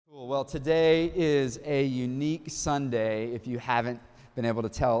Well, today is a unique Sunday, if you haven't been able to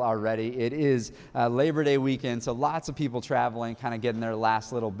tell already. It is Labor Day weekend, so lots of people traveling, kind of getting their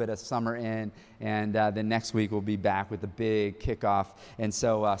last little bit of summer in, and then next week we'll be back with the big kickoff, and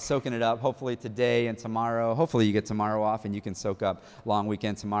so soaking it up, hopefully today and tomorrow. Hopefully you get tomorrow off and you can soak up long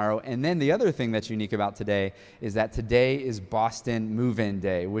weekend tomorrow. And then the other thing that's unique about today is that today is Boston Move-In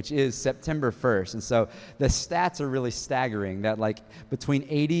Day, which is September 1st, and so the stats are really staggering that like between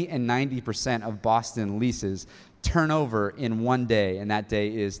 80 and 90% of Boston leases turn over in one day, and that day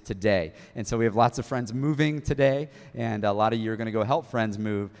is today. And so we have lots of friends moving today, and a lot of you are going to go help friends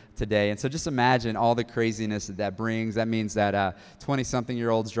move today. And so just imagine all the craziness that brings. That means that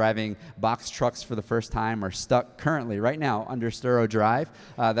 20-something-year-olds driving box trucks for the first time are stuck currently, right now, under Sturrow Drive.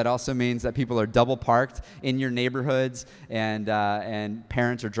 That also means that people are double parked in your neighborhoods, and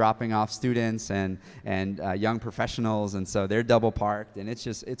parents are dropping off students and young professionals, and so they're double parked, and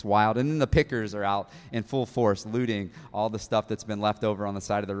it's wild. And then the pickers are out in full force looting all the stuff that's been left over on the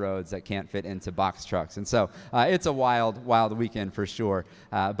side of the roads that can't fit into box trucks. And so it's a wild weekend for sure.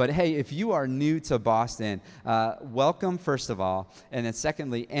 But hey, if you are new to Boston, welcome first of all. And then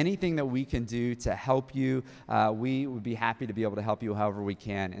secondly, anything that we can do to help you, we would be happy to be able to help you however we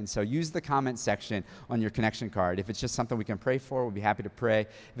can. And so use the comment section on your connection card. If it's just something we can pray for, we'll be happy to pray.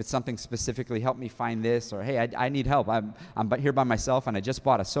 If it's something specifically, help me find this, or hey, I need help. I'm here by myself and I just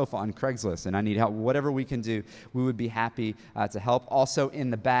bought a sofa on Craigslist and I need help. Whatever we can do, we would be happy to help. Also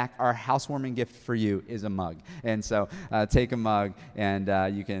in the back, our housewarming gift for you is a mug. And so take a mug and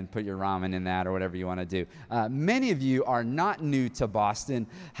you can put your ramen in that or whatever you want to do. Many of you are not new to Boston.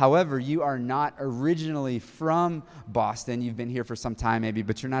 However, you are not originally from Boston. You've been here for some time maybe,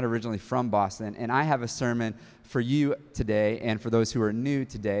 but you're not originally from Boston. And I have a sermon for you today, and for those who are new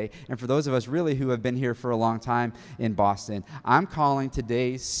today, and for those of us really who have been here for a long time in Boston. I'm calling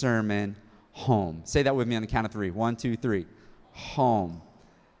today's sermon Home. Say that with me on the count of three. 1, 2, 3. Home.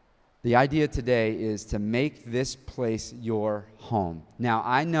 The idea today is to make this place your home. Now,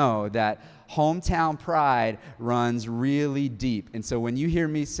 I know that hometown pride runs really deep. And so when you hear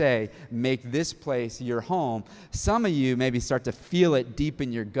me say, make this place your home, some of you maybe start to feel it deep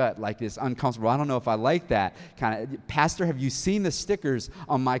in your gut, like this uncomfortable. I don't know if I like that kind of. Pastor, have you seen the stickers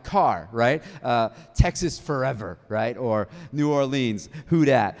on my car, right? Texas forever, right? Or New Orleans, who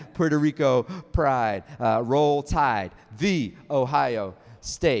dat? Puerto Rico pride, Roll Tide, the Ohio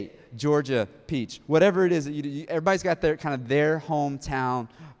State, Georgia peach, whatever it is that everybody's got their kind of their hometown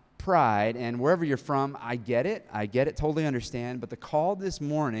pride, and wherever you're from, I get it, totally understand, but the call this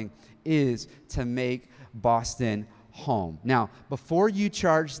morning is to make Boston home. Now, before you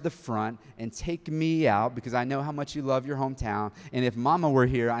charge the front and take me out, because I know how much you love your hometown, and if Mama were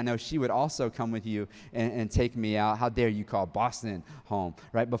here, I know she would also come with you and take me out. How dare you call Boston home,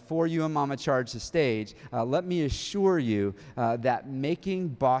 right? Before you and Mama charge the stage, let me assure you that making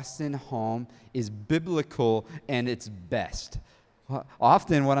Boston home is biblical and it's best.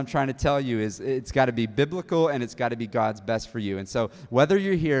 Often what I'm trying to tell you is it's got to be biblical and it's got to be God's best for you. And so whether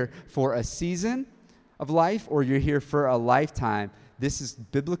you're here for a season of life or you're here for a lifetime, this is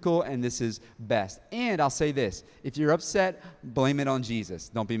biblical and this is best. And I'll say this, if you're upset, blame it on Jesus.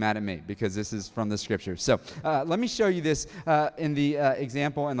 Don't be mad at me because this is from the scriptures. So let me show you this in the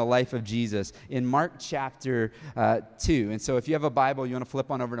example in the life of Jesus in Mark chapter 2. And so if you have a Bible, you want to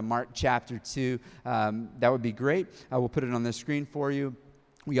flip on over to Mark chapter 2, that would be great. We'll put it on the screen for you.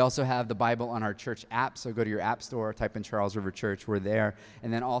 We also have the Bible on our church app, so go to your app store, type in Charles River Church, we're there,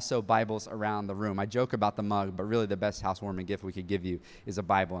 and then also Bibles around the room. I joke about the mug, but really the best housewarming gift we could give you is a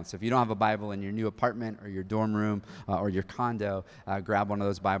Bible. And so if you don't have a Bible in your new apartment or your dorm room or your condo, grab one of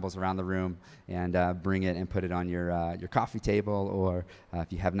those Bibles around the room and bring it and put it on your coffee table, or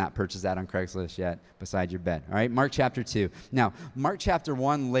if you have not purchased that on Craigslist yet, beside your bed. All right, Mark chapter 2. Now, Mark chapter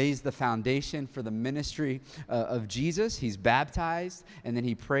 1 lays the foundation for the ministry of Jesus. He's baptized, and then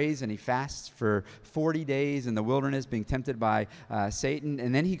he prays and he fasts for 40 days in the wilderness, being tempted by Satan.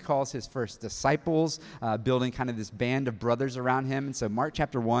 And then he calls his first disciples, building kind of this band of brothers around him. And so Mark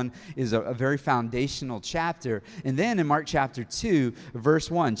chapter 1 is a very foundational chapter. And then in Mark chapter 2, verse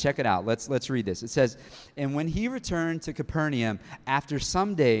 1, check it out. Let's read this. It says, "And when he returned to Capernaum, after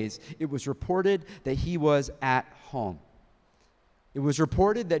some days, it was reported that he was at home." It was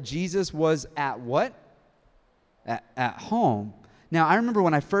reported that Jesus was at what? At home. Now, I remember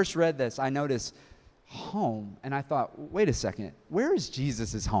when I first read this, I noticed home, and I thought, wait a second, where is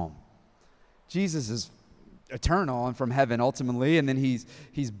Jesus' home? Jesus is eternal and from heaven ultimately, and then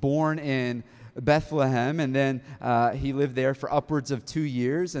he's born in Bethlehem, and then he lived there for upwards of 2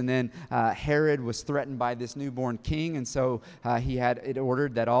 years, and then Herod was threatened by this newborn king, and so he had it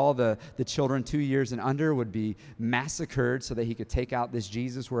ordered that all the children 2 years and under would be massacred so that he could take out this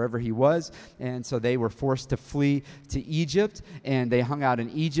Jesus wherever he was, and so they were forced to flee to Egypt, and they hung out in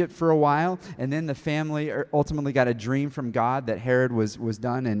Egypt for a while, and then the family ultimately got a dream from God that Herod was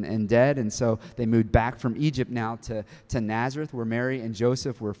done and dead, and so they moved back from Egypt now to Nazareth, where Mary and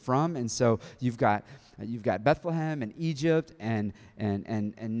Joseph were from, and so you've got Bethlehem and Egypt and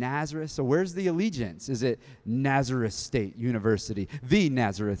Nazareth. So where's the allegiance? Is it Nazareth State University, the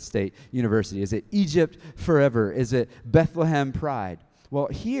Nazareth State University? Is it Egypt forever? Is it Bethlehem pride? Well,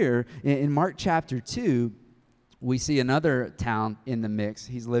 here in Mark chapter 2, we see another town in the mix.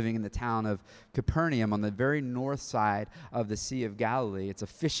 He's living in the town of Capernaum on the very north side of the Sea of Galilee. It's a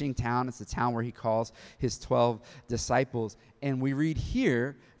fishing town. It's the town where he calls his 12 disciples. And we read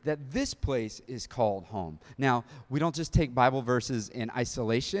here that this place is called home. Now, we don't just take Bible verses in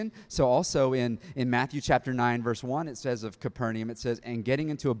isolation. So also in Matthew chapter 9, verse 1, it says of Capernaum, it says, and getting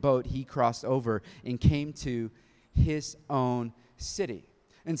into a boat, he crossed over and came to his own city.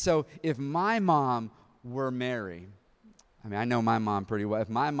 And so if my mom were Mary, I mean, I know my mom pretty well. If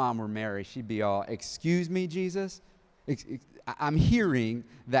my mom were Mary, she'd be all, excuse me, Jesus? I'm hearing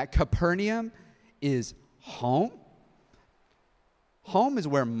that Capernaum is home. Home is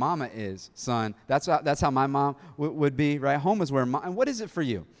where mama is, son. That's how my mom would be, right? Home is where and what is it for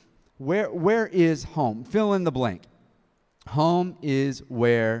you? Where is home? Fill in the blank. Home is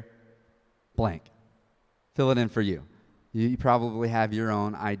where blank. Fill it in for you. You probably have your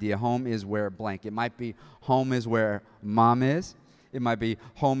own idea. Home is where blank. It might be home is where mom is. It might be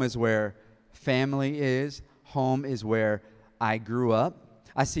home is where family is. Home is where I grew up.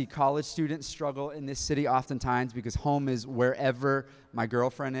 I see college students struggle in this city oftentimes because home is wherever my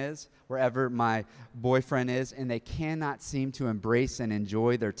girlfriend is, wherever my boyfriend is, and they cannot seem to embrace and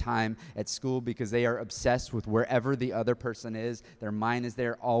enjoy their time at school because they are obsessed with wherever the other person is. Their mind is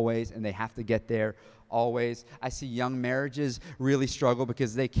there always, and they have to get there always. I see young marriages really struggle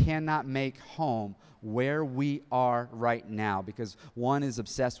because they cannot make home where we are right now, because one is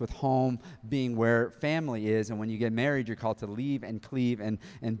obsessed with home being where family is, and when you get married, you're called to leave and cleave and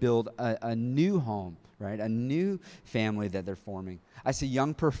build a new home, right? A new family that they're forming. I see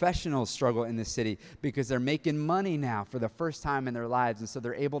young professionals struggle in this city because they're making money now for the first time in their lives, and so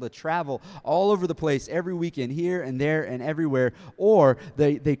they're able to travel all over the place every weekend, here and there and everywhere, or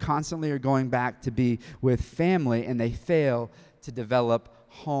they constantly are going back to be with family, and they fail to develop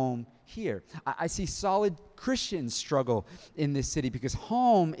home here. I see solid Christians struggle in this city because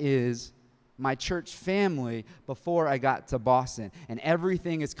home is my church family before I got to Boston, and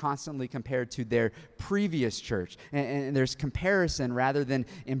everything is constantly compared to their previous church, and there's comparison rather than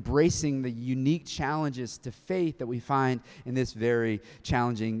embracing the unique challenges to faith that we find in this very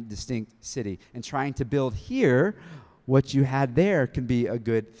challenging, distinct city, and trying to build here what you had there can be a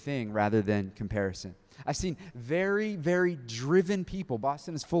good thing rather than comparison. I've seen very, very driven people.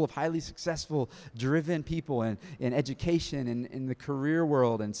 Boston is full of highly successful, driven people in education and in the career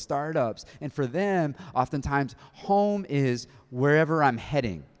world and startups. And for them, oftentimes, home is wherever I'm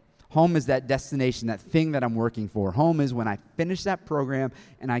heading. Home is that destination, that thing that I'm working for. Home is when I finish that program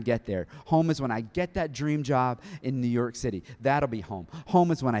and I get there. Home is when I get that dream job in New York City. That'll be home. Home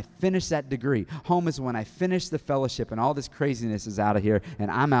is when I finish that degree. Home is when I finish the fellowship and all this craziness is out of here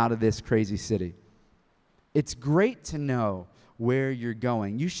and I'm out of this crazy city. It's great to know where you're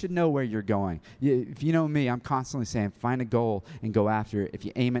going. You should know where you're going. If you know me, I'm constantly saying, find a goal and go after it. If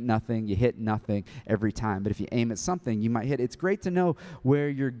you aim at nothing, you hit nothing every time. But if you aim at something, you might hit. It's great to know where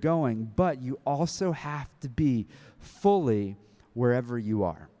you're going, but you also have to be fully wherever you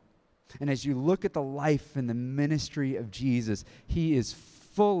are. And as you look at the life and the ministry of Jesus, he is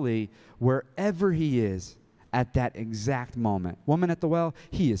fully wherever he is at that exact moment. Woman at the well,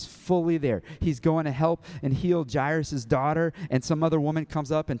 he is fully there. He's going to help and heal Jairus' daughter, and some other woman comes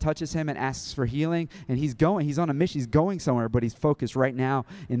up and touches him and asks for healing, and he's on a mission. He's going somewhere, but he's focused right now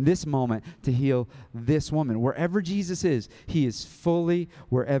in this moment to heal this woman. Wherever Jesus is, he is fully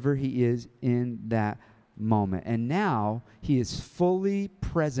wherever he is in that moment. And now he is fully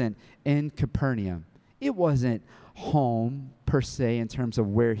present in Capernaum. It wasn't home per se in terms of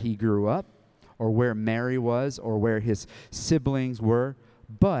where he grew up, or where Mary was, or where his siblings were,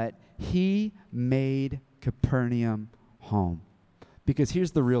 but he made Capernaum home. Because here's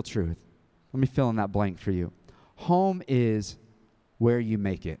the real truth. Let me fill in that blank for you. Home is where you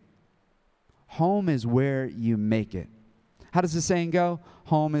make it. Home is where you make it. How does the saying go?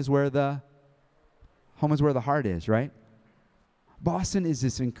 Home is where the heart is, right? Boston is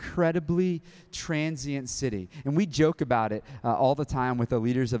this incredibly transient city. And we joke about it all the time with the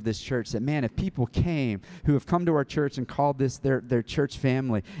leaders of this church that, man, if people came who have come to our church and called this their church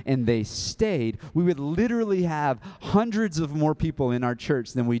family and they stayed, we would literally have hundreds of more people in our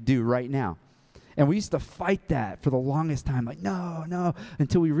church than we do right now. And we used to fight that for the longest time, like, no,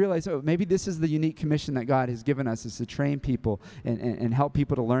 until we realized, oh, maybe this is the unique commission that God has given us, is to train people and help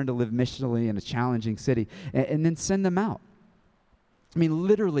people to learn to live missionally in a challenging city and then send them out. I mean,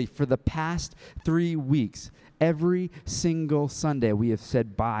 literally, for the past 3 weeks, every single Sunday, we have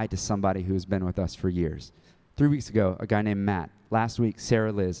said bye to somebody who has been with us for years. 3 weeks ago, a guy named Matt. Last week,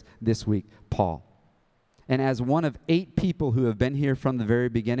 Sarah Liz. This week, Paul. And as one of 8 people who have been here from the very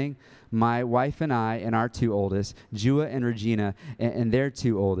beginning, my wife and I and our 2 oldest, Jua and Regina, and their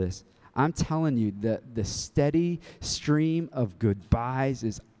 2 oldest, I'm telling you, the steady stream of goodbyes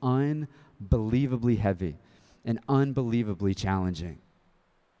is unbelievably heavy and unbelievably challenging.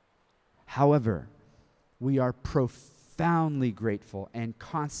 However, we are profoundly grateful and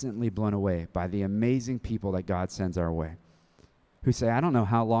constantly blown away by the amazing people that God sends our way, who say, I don't know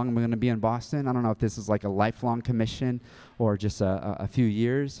how long I'm going to be in Boston. I don't know if this is like a lifelong commission or just a few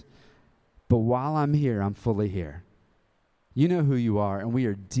years. But while I'm here, I'm fully here. You know who you are, and we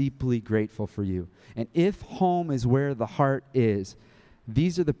are deeply grateful for you. And if home is where the heart is,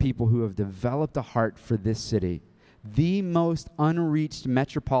 these are the people who have developed a heart for this city, the most unreached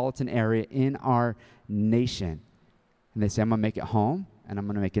metropolitan area in our nation. And they say, I'm going to make it home, and I'm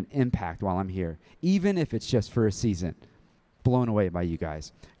going to make an impact while I'm here, even if it's just for a season. Blown away by you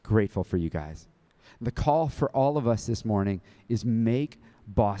guys. Grateful for you guys. The call for all of us this morning is make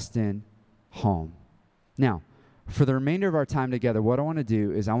Boston home. Now, for the remainder of our time together, what I want to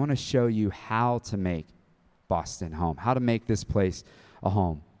do is I want to show you how to make Boston home, how to make this place a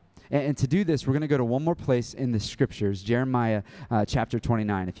home. And to do this, we're going to go to one more place in the scriptures, Jeremiah chapter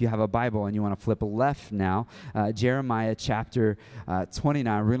 29. If you have a Bible and you want to flip left now, Jeremiah chapter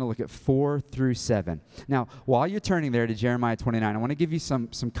 29, we're going to look at 4 through 7. Now, while you're turning there to Jeremiah 29, I want to give you some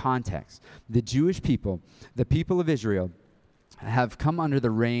context. The Jewish people, the people of Israel, have come under the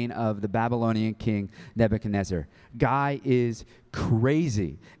reign of the Babylonian king Nebuchadnezzar. Guy is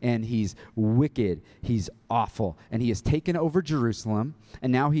crazy, and he's wicked, he's awful, and he has taken over Jerusalem,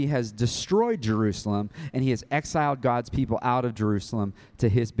 and now he has destroyed Jerusalem, and he has exiled God's people out of Jerusalem to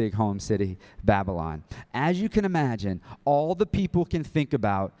his big home city, Babylon. As you can imagine, all the people can think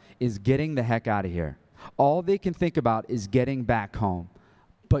about is getting the heck out of here. All they can think about is getting back home.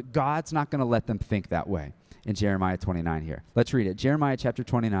 But God's not going to let them think that way. In Jeremiah 29 here. Let's read it. Jeremiah chapter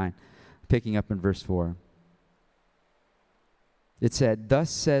 29, picking up in verse 4. It said,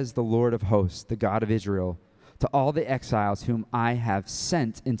 Thus says the Lord of hosts, the God of Israel, to all the exiles whom I have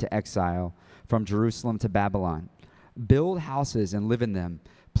sent into exile from Jerusalem to Babylon. Build houses and live in them.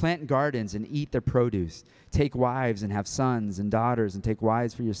 Plant gardens and eat their produce. Take wives and have sons and daughters, and take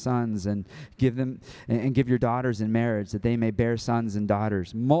wives for your sons and give your daughters in marriage, that they may bear sons and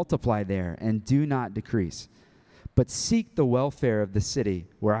daughters. Multiply there and do not decrease. But seek the welfare of the city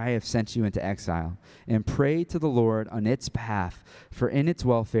where I have sent you into exile, and pray to the Lord on its behalf, for in its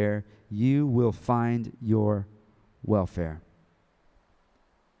welfare you will find your welfare.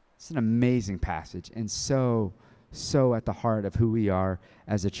 It's an amazing passage, and so at the heart of who we are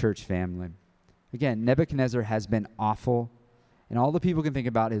as a church family. Again, Nebuchadnezzar has been awful, and all the people can think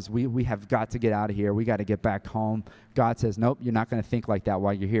about is we have got to get out of here. We got to get back home. God says, nope, you're not going to think like that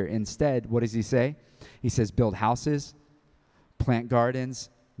while you're here. Instead, what does he say? He says, build houses, plant gardens,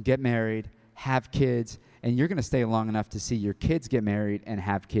 get married, have kids, and you're going to stay long enough to see your kids get married and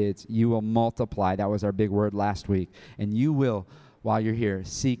have kids. You will multiply. That was our big word last week. And you will, while you're here,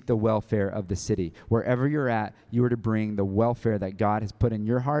 seek the welfare of the city. Wherever you're at, you are to bring the welfare that God has put in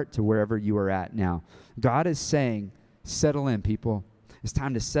your heart to wherever you are at now. God is saying, settle in, people. It's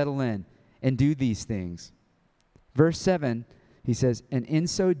time to settle in and do these things. Verse 7, he says, and in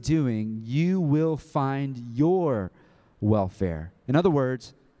so doing, you will find your welfare. In other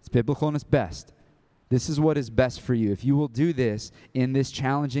words, it's biblical and it's best. This is what is best for you. If you will do this in this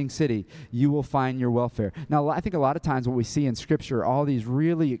challenging city, you will find your welfare. Now, I think a lot of times what we see in Scripture are all these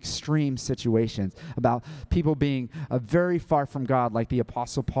really extreme situations about people being very far from God, like the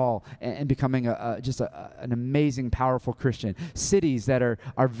Apostle Paul, and becoming an amazing, powerful Christian. Cities that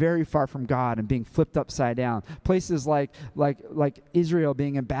are very far from God and being flipped upside down. Places like Israel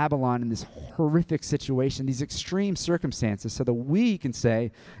being in Babylon in this horrific situation, these extreme circumstances, so that we can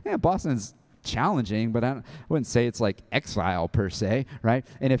say, yeah, Boston's challenging, but I wouldn't say it's like exile per se, right?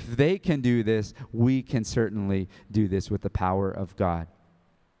 And if they can do this, we can certainly do this with the power of God.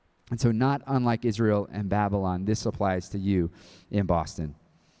 And so not unlike Israel and Babylon, this applies to you in Boston.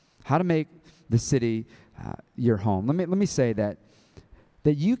 How to make the city your home. Let me say that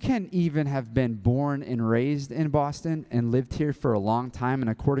you can even have been born and raised in Boston and lived here for a long time,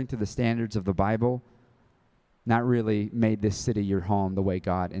 and according to the standards of the Bible, not really made this city your home the way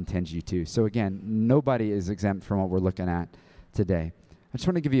God intends you to. So again, nobody is exempt from what we're looking at today. I just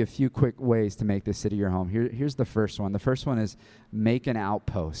want to give you a few quick ways to make this city your home. Here's the first one. The first one is make an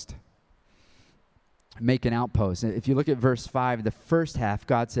outpost. Make an outpost. If you look at verse 5, the first half,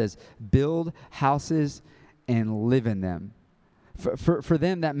 God says, build houses and live in them. For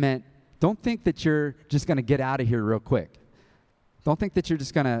them, that meant, don't think that you're just going to get out of here real quick. Don't think that you're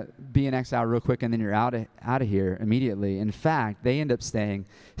just going to be in exile real quick and then you're out of here immediately. In fact, they end up staying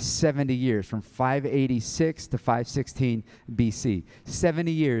 70 years, from 586 to 516 BC.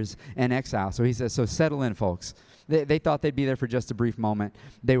 70 years in exile. So he says, so settle in, folks. They thought they'd be there for just a brief moment.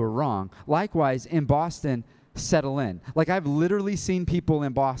 They were wrong. Likewise, in Boston, settle in. Like, I've literally seen people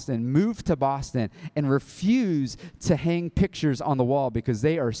in Boston move to Boston and refuse to hang pictures on the wall because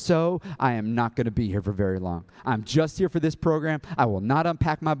they are I am not going to be here for very long. I'm just here for this program. I will not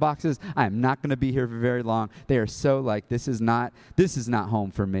unpack my boxes. I am not going to be here for very long. They are so like, this is not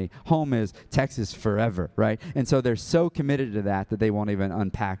home for me. Home is Texas forever, right? And so they're so committed to that they won't even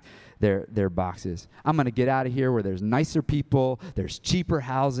unpack their boxes. I'm going to get out of here where there's nicer people, there's cheaper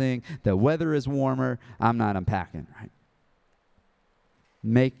housing, the weather is warmer. I'm not unpacking, right?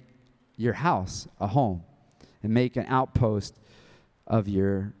 Make your house a home and make an outpost of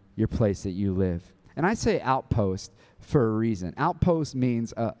your place that you live. And I say outpost for a reason. Outpost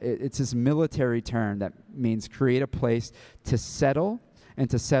means, it's this military term that means create a place to settle and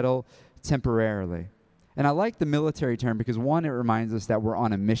to settle temporarily. And I like the military term because, one, it reminds us that we're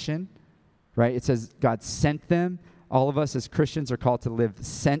on a mission, right? It says God sent them. All of us as Christians are called to live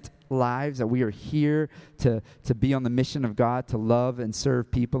sent lives, that we are here to be on the mission of God, to love and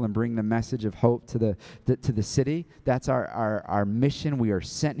serve people and bring the message of hope to the city. That's our mission. We are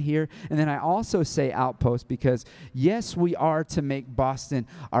sent here. And then I also say outpost because, yes, we are to make Boston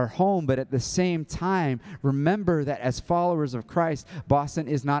our home, but at the same time, remember that as followers of Christ, Boston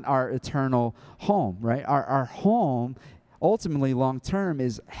is not our eternal home, right? Our home ultimately long-term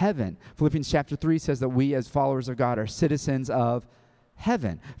is heaven. Philippians chapter 3 says that we as followers of God are citizens of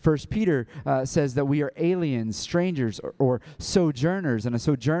heaven. 1 Peter says that we are aliens, strangers, or sojourners. And a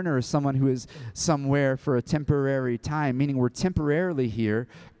sojourner is someone who is somewhere for a temporary time, meaning we're temporarily here,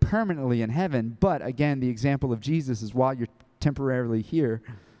 permanently in heaven. But again, the example of Jesus is while you're temporarily here,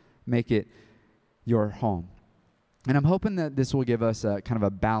 make it your home. And I'm hoping that this will give us a kind of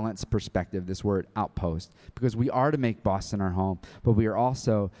a balanced perspective, this word outpost, because we are to make Boston our home, but we are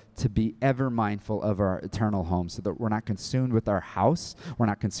also to be ever mindful of our eternal home so that we're not consumed with our house, we're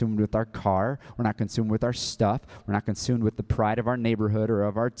not consumed with our car, we're not consumed with our stuff, we're not consumed with the pride of our neighborhood or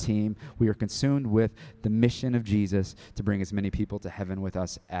of our team. We are consumed with the mission of Jesus to bring as many people to heaven with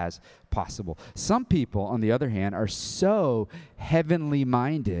us as possible. Some people, on the other hand, are so heavenly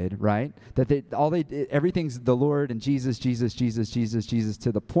minded, right, that everything's the Lord and Jesus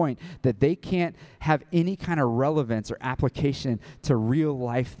to the point that they can't have any kind of relevance or application to real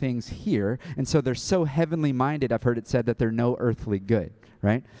life things here. And so they're so heavenly minded, I've heard it said, that they're no earthly good,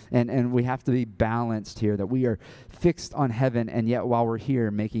 right? And we have to be balanced here, that we are fixed on heaven, and yet while we're here,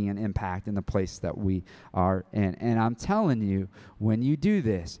 making an impact in the place that we are in. And I'm telling you, when you do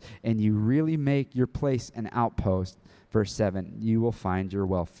this and you really make your place an outpost, verse 7, you will find your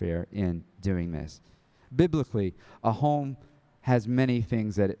welfare in doing this. Biblically, a home has many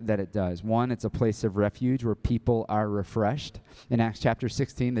things that it does. One, it's a place of refuge where people are refreshed. In Acts chapter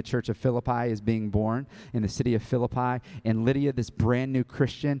 16, the church of Philippi is being born in the city of Philippi, and Lydia, this brand new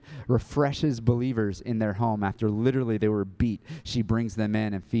Christian, refreshes believers in their home after literally they were beat. She brings them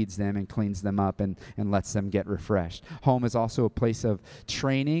in and feeds them and cleans them up and lets them get refreshed. Home is also a place of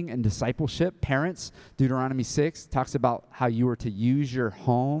training and discipleship. Parents, Deuteronomy 6 talks about how you are to use your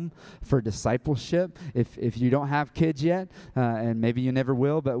home for discipleship. If you don't have kids yet, and maybe you never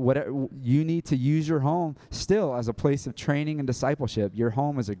will, but you need to use your home still as a place of training and discipleship. Your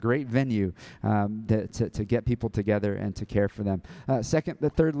home is a great venue to get people together and to care for them.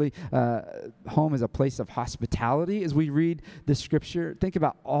 Thirdly, home is a place of hospitality. As we read the scripture, think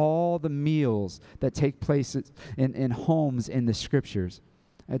about all the meals that take place in homes in the scriptures.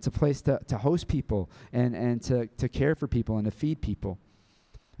 It's a place to host people and to care for people and to feed people.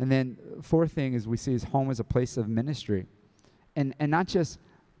 And then fourth thing is we see is home as a place of ministry. And not just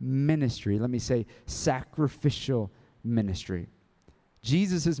ministry, let me say sacrificial ministry.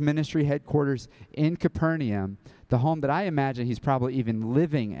 Jesus' ministry headquarters in Capernaum, the home that I imagine he's probably even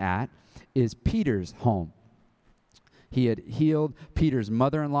living at, is Peter's home. He had healed Peter's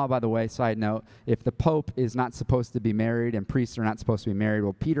mother-in-law, by the way, side note. If the Pope is not supposed to be married and priests are not supposed to be married,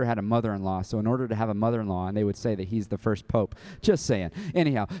 well, Peter had a mother-in-law. So in order to have a mother-in-law, and they would say that he's the first Pope. Just saying.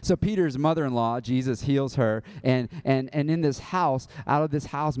 Anyhow, so Peter's mother-in-law, Jesus heals her. And in this house, out of this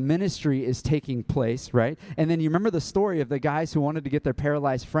house, ministry is taking place, right? And then you remember the story of the guys who wanted to get their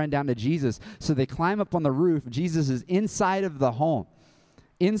paralyzed friend down to Jesus. So they climb up on the roof. Jesus is inside of the home.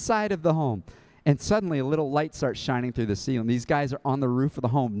 Inside of the home. And suddenly a little light starts shining through the ceiling. These guys are on the roof of the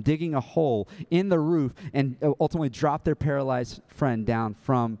home, digging a hole in the roof, and ultimately drop their paralyzed friend down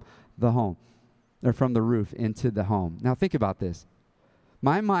from the home, or from the roof into the home. Now think about this.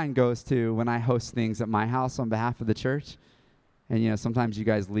 My mind goes to when I host things at my house on behalf of the church. And, sometimes you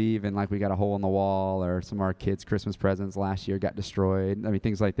guys leave and, we got a hole in the wall, or some of our kids' Christmas presents last year got destroyed.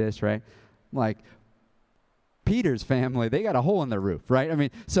 Things like this, right? Peter's family, they got a hole in their roof,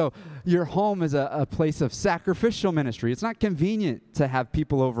 right? So your home is a place of sacrificial ministry. It's not convenient to have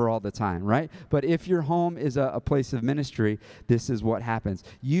people over all the time, right? But if your home is a place of ministry, this is what happens.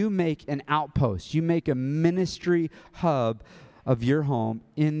 You make an outpost. You make a ministry hub of your home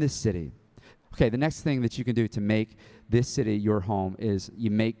in the city. Okay, the next thing that you can do to make this city your home is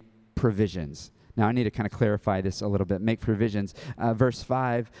you make provisions. Now, I need to kind of clarify this a little bit. Make provisions. Verse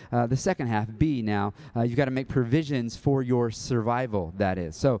 5, the second half, B now, you've got to make provisions for your survival, that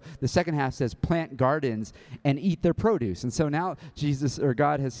is. So the second half says, plant gardens and eat their produce. And so now Jesus, or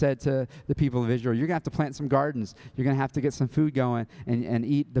God, has said to the people of Israel, you're going to have to plant some gardens. You're going to have to get some food going and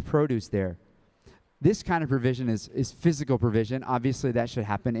eat the produce there. This kind of provision is physical provision. Obviously, that should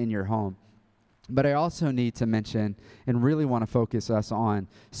happen in your home. But I also need to mention and really want to focus us on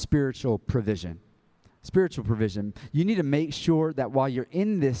spiritual provision. Spiritual provision. You need to make sure that while you're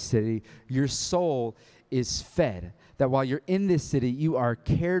in this city, your soul is fed. That while you're in this city, you are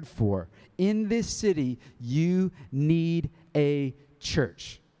cared for. In this city, you need a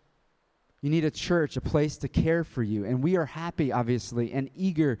church. You need a church, a place to care for you. And we are happy, obviously, and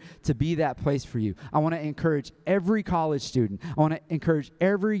eager to be that place for you. I want to encourage every college student. I want to encourage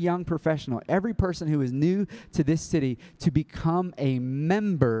every young professional, every person who is new to this city to become a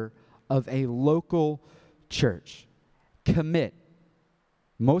member of a local church. Commit.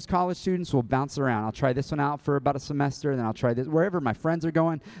 Most college students will bounce around. I'll try this one out for about a semester, and then I'll try this. Wherever my friends are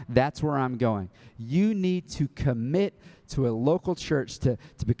going, that's where I'm going. You need to commit to a local church, to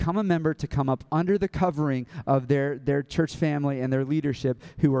become a member, to come up under the covering of their church family and their leadership,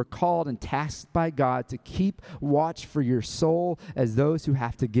 who are called and tasked by God to keep watch for your soul as those who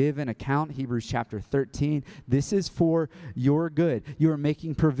have to give an account. Hebrews chapter 13. This is for your good. You are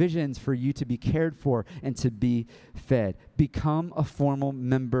making provisions for you to be cared for and to be fed. Become a formal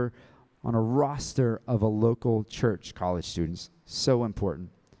member on a roster of a local church, college students. So important.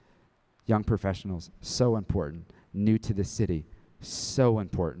 Young professionals, so important. New to the city, so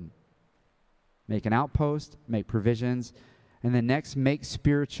important. Make an outpost, make provisions, and then next, make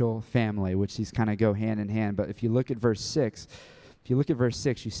spiritual family, which these kind of go hand in hand. But if you look at verse 6,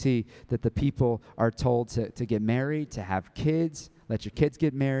 you see that the people are told to get married, to have kids, let your kids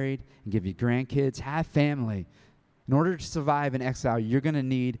get married, and give you grandkids, have family. In order to survive in exile, you're going to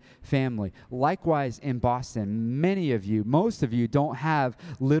need family. Likewise, in Boston, most of you don't have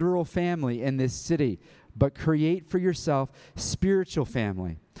literal family in this city, but create for yourself spiritual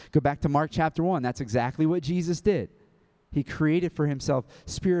family. Go back to Mark chapter 1. That's exactly what Jesus did. He created for himself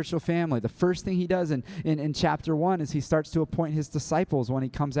spiritual family. The first thing he does in chapter 1 is he starts to appoint his disciples when he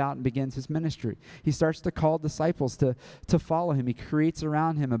comes out and begins his ministry. He starts to call disciples to follow him. He creates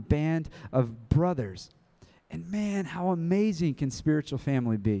around him a band of brothers. And man, how amazing can spiritual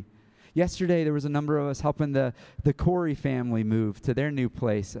family be? Yesterday, there was a number of us helping the Corey family move to their new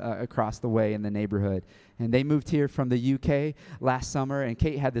place across the way in the neighborhood. And they moved here from the UK last summer, and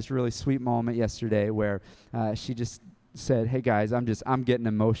Kate had this really sweet moment yesterday where she just said, hey guys, I'm getting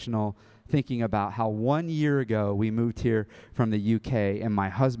emotional thinking about how 1 year ago we moved here from the UK, and my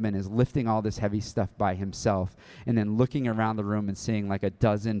husband is lifting all this heavy stuff by himself, and then looking around the room and seeing like a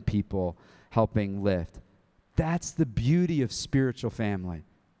dozen people helping lift. That's the beauty of spiritual family.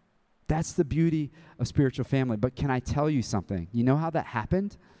 That's the beauty of spiritual family. But can I tell you something? You know how that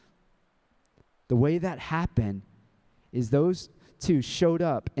happened? The way that happened is those two showed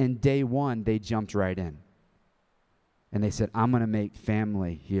up, and day one, they jumped right in. And they said, I'm going to make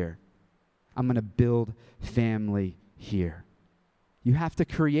family here. I'm going to build family here. You have to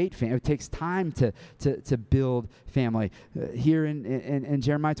create family. It takes time to build family. Here in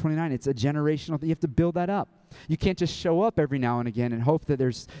Jeremiah 29, it's a generational thing. You have to build that up. You can't just show up every now and again and hope that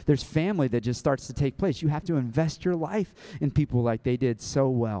there's family that just starts to take place. You have to invest your life in people like they did so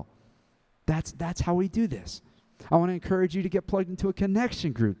well. That's how we do this. I want to encourage you to get plugged into a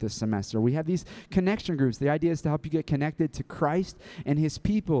connection group this semester. We have these connection groups. The idea is to help you get connected to Christ and his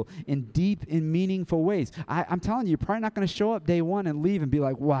people in deep and meaningful ways. I'm telling you, you're probably not going to show up day one and leave and be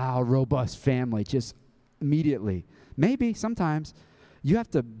like, wow, robust family, just immediately. Maybe, sometimes. You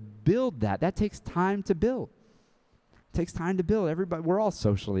have to build that. That takes time to build. It takes time to build. Everybody, we're all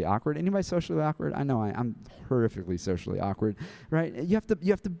socially awkward. Anybody socially awkward? I know I'm horrifically socially awkward, right? You have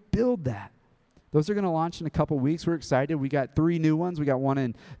to build that. Those are going to launch in a couple weeks. We're excited. We got 3 new ones. We got one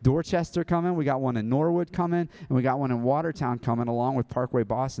in Dorchester coming. We got one in Norwood coming. And we got one in Watertown coming along with Parkway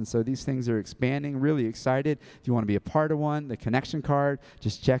Boston. So these things are expanding. Really excited. If you want to be a part of one, the connection card,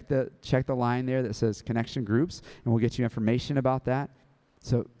 just check the line there that says connection groups, and we'll get you information about that.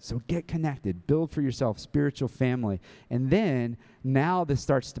 So get connected. Build for yourself spiritual family. And then now this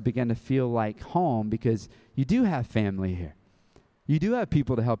starts to begin to feel like home because you do have family here. You do have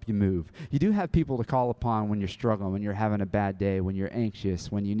people to help you move. You do have people to call upon when you're struggling, when you're having a bad day, when you're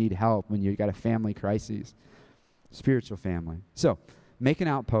anxious, when you need help, when you've got a family crisis. Spiritual family. So make an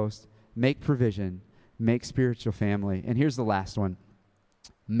outpost, make provision, make spiritual family. And here's the last one.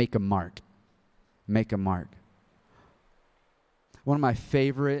 Make a mark. Make a mark. One of my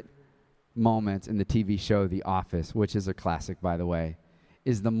favorite moments in the TV show The Office, which is a classic, by the way,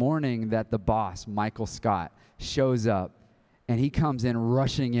 is the morning that the boss, Michael Scott, shows up. And he comes in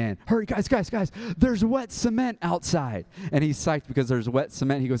rushing in. Hurry, guys, there's wet cement outside. And he's psyched because there's wet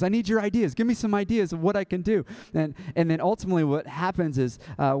cement. He goes, I need your ideas. Give me some ideas of what I can do. And then ultimately what happens is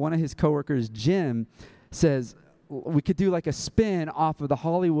one of his coworkers, Jim, says, we could do like a spin off of the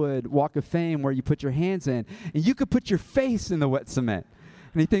Hollywood Walk of Fame where you put your hands in, and you could put your face in the wet cement.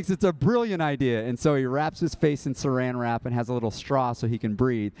 And he thinks it's a brilliant idea. And so he wraps his face in saran wrap and has a little straw so he can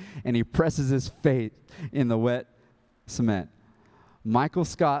breathe. And he presses his face in the wet cement. Michael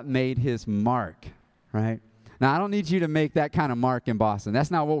Scott made his mark, right? Now, I don't need you to make that kind of mark in Boston.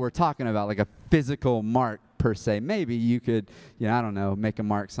 That's not what we're talking about, like a physical mark per se. Maybe you could, I don't know, make a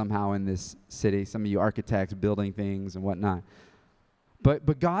mark somehow in this city. Some of you architects building things and whatnot.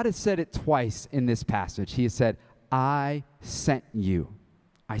 But God has said it twice in this passage. He has said, I sent you.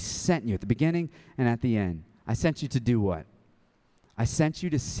 I sent you at the beginning and at the end. I sent you to do what? I sent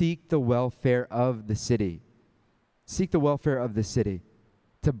you to seek the welfare of the city. Seek the welfare of the city,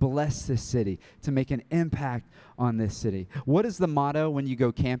 to bless this city, to make an impact on this city. What is the motto when you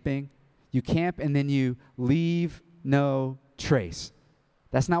go camping? You camp and then you leave no trace.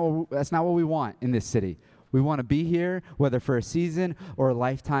 That's not what we want in this city. We want to be here, whether for a season or a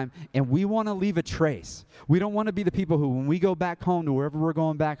lifetime, and we want to leave a trace. We don't want to be the people who, when we go back home to wherever we're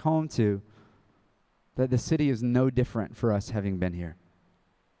going back home to, that the city is no different for us having been here.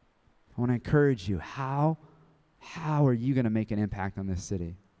 I want to encourage you. How are you going to make an impact on this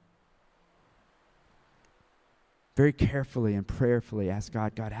city? Very carefully and prayerfully ask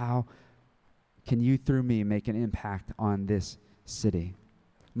God, how can you through me make an impact on this city?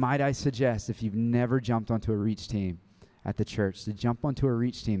 Might I suggest, if you've never jumped onto a reach team at the church, to jump onto a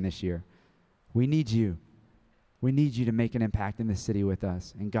reach team this year. We need you. We need you to make an impact in this city with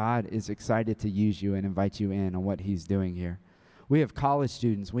us. And God is excited to use you and invite you in on what he's doing here. We have college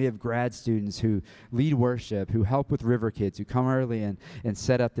students, we have grad students who lead worship, who help with River Kids, who come early and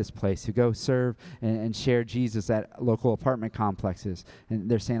set up this place, who go serve and share Jesus at local apartment complexes.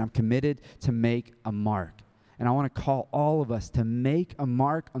 And they're saying, I'm committed to make a mark. And I want to call all of us to make a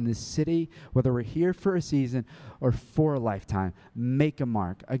mark on this city, whether we're here for a season or for a lifetime. Make a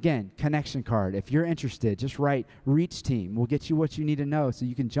mark. Again, connection card. If you're interested, just write Reach Team. We'll get you what you need to know so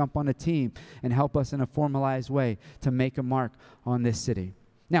you can jump on a team and help us in a formalized way to make a mark on this city.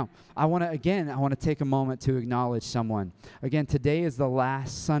 Now, I want to take a moment to acknowledge someone. Again, today is the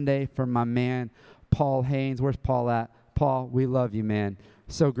last Sunday for my man, Paul Haynes. Where's Paul at? Paul, we love you, man.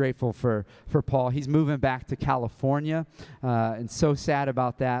 So grateful for Paul. He's moving back to California, and so sad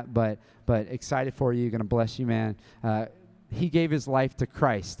about that, but excited for you. Going to bless you, man. He gave his life to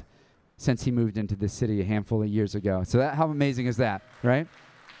Christ since he moved into this city a handful of years ago. So how amazing is that, right?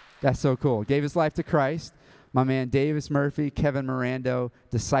 That's so cool. Gave his life to Christ. My man Davis Murphy, Kevin Mirando,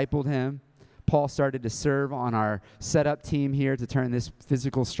 discipled him. Paul started to serve on our setup team here to turn this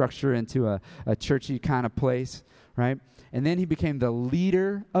physical structure into a churchy kind of place. right? And then he became the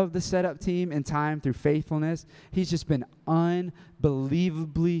leader of the setup team in time through faithfulness. He's just been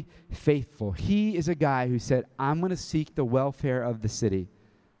unbelievably faithful. He is a guy who said, I'm going to seek the welfare of the city.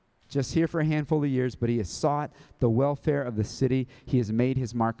 Just here for a handful of years, but he has sought the welfare of the city. He has made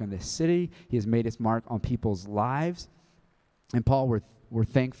his mark on this city. He has made his mark on people's lives. And Paul, we're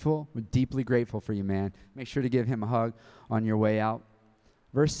thankful. We're deeply grateful for you, man. Make sure to give him a hug on your way out.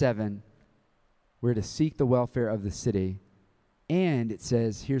 Verse 7, we're to seek the welfare of the city. And it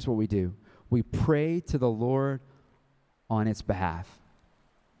says, here's what we do. We pray to the Lord on its behalf.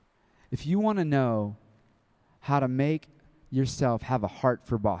 If you want to know how to make yourself have a heart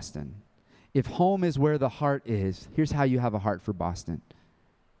for Boston, if home is where the heart is, here's how you have a heart for Boston.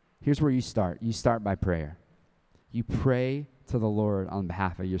 Here's where you start. You start by prayer. You pray to the Lord on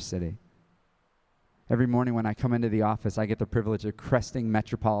behalf of your city. Every morning when I come into the office, I get the privilege of cresting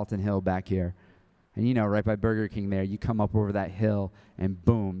Metropolitan Hill back here. And you know, right by Burger King there, you come up over that hill and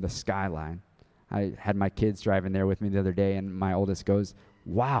boom, the skyline. I had my kids driving there with me the other day, and my oldest goes,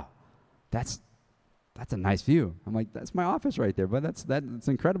 wow, that's a nice view. I'm like, that's my office right there, but that's an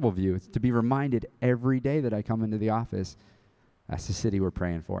incredible view. It's to be reminded every day that I come into the office, that's the city we're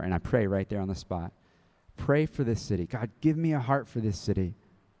praying for. And I pray right there on the spot. Pray for this city. God, give me a heart for this city.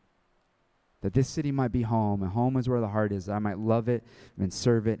 That this city might be home, and home is where the heart is, that I might love it and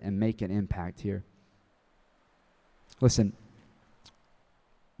serve it and make an impact here. Listen,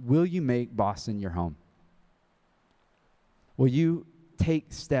 will you make Boston your home? Will you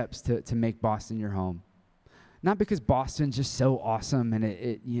take steps to make Boston your home? Not because Boston's just so awesome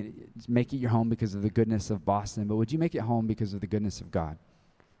and you make it your home because of the goodness of Boston, but would you make it home because of the goodness of God?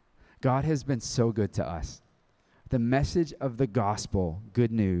 God has been so good to us. The message of the gospel,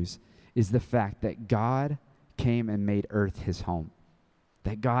 good news, is the fact that God came and made earth his home.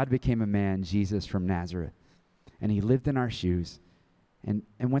 That God became a man, Jesus from Nazareth. And he lived in our shoes and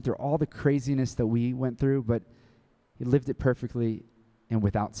went through all the craziness that we went through, but he lived it perfectly and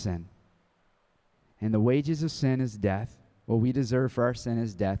without sin. And the wages of sin is death. What we deserve for our sin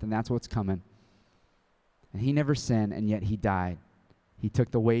is death, and that's what's coming. And he never sinned, and yet he died. He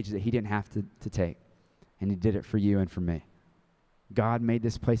took the wage that he didn't have to take, and he did it for you and for me. God made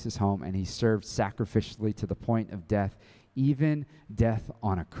this place his home, and he served sacrificially to the point of death, even death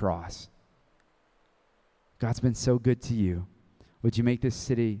on a cross. God's been so good to you. Would you make this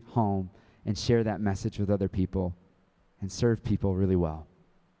city home and share that message with other people and serve people really well?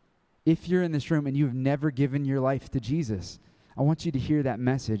 If you're in this room and you've never given your life to Jesus, I want you to hear that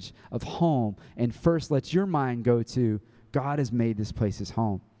message of home, and first let your mind go to, God has made this place his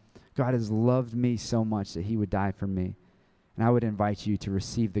home. God has loved me so much that he would die for me. And I would invite you to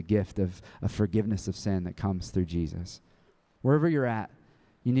receive the gift of forgiveness of sin that comes through Jesus. Wherever you're at,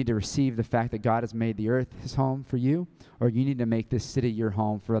 you need to receive the fact that God has made the earth his home for you, or you need to make this city your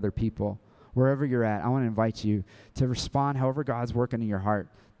home for other people. Wherever you're at, I want to invite you to respond however God's working in your heart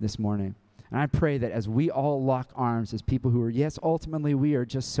this morning. And I pray that as we all lock arms as people who are, yes, ultimately we are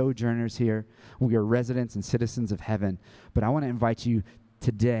just sojourners here. We are residents and citizens of heaven. But I want to invite you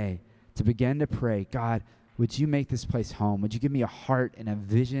today to begin to pray, God, would you make this place home? Would you give me a heart and a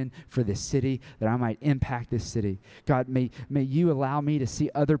vision for this city that I might impact this city? God, may you allow me to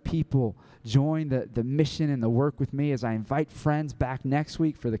see other people join the mission and the work with me as I invite friends back next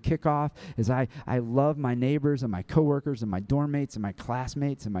week for the kickoff, as I love my neighbors and my coworkers and my dorm mates and my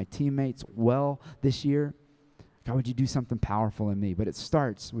classmates and my teammates well this year. God, would you do something powerful in me? But it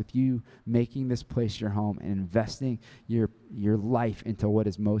starts with you making this place your home and investing your life into what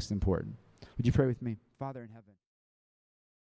is most important. Would you pray with me? Father in heaven.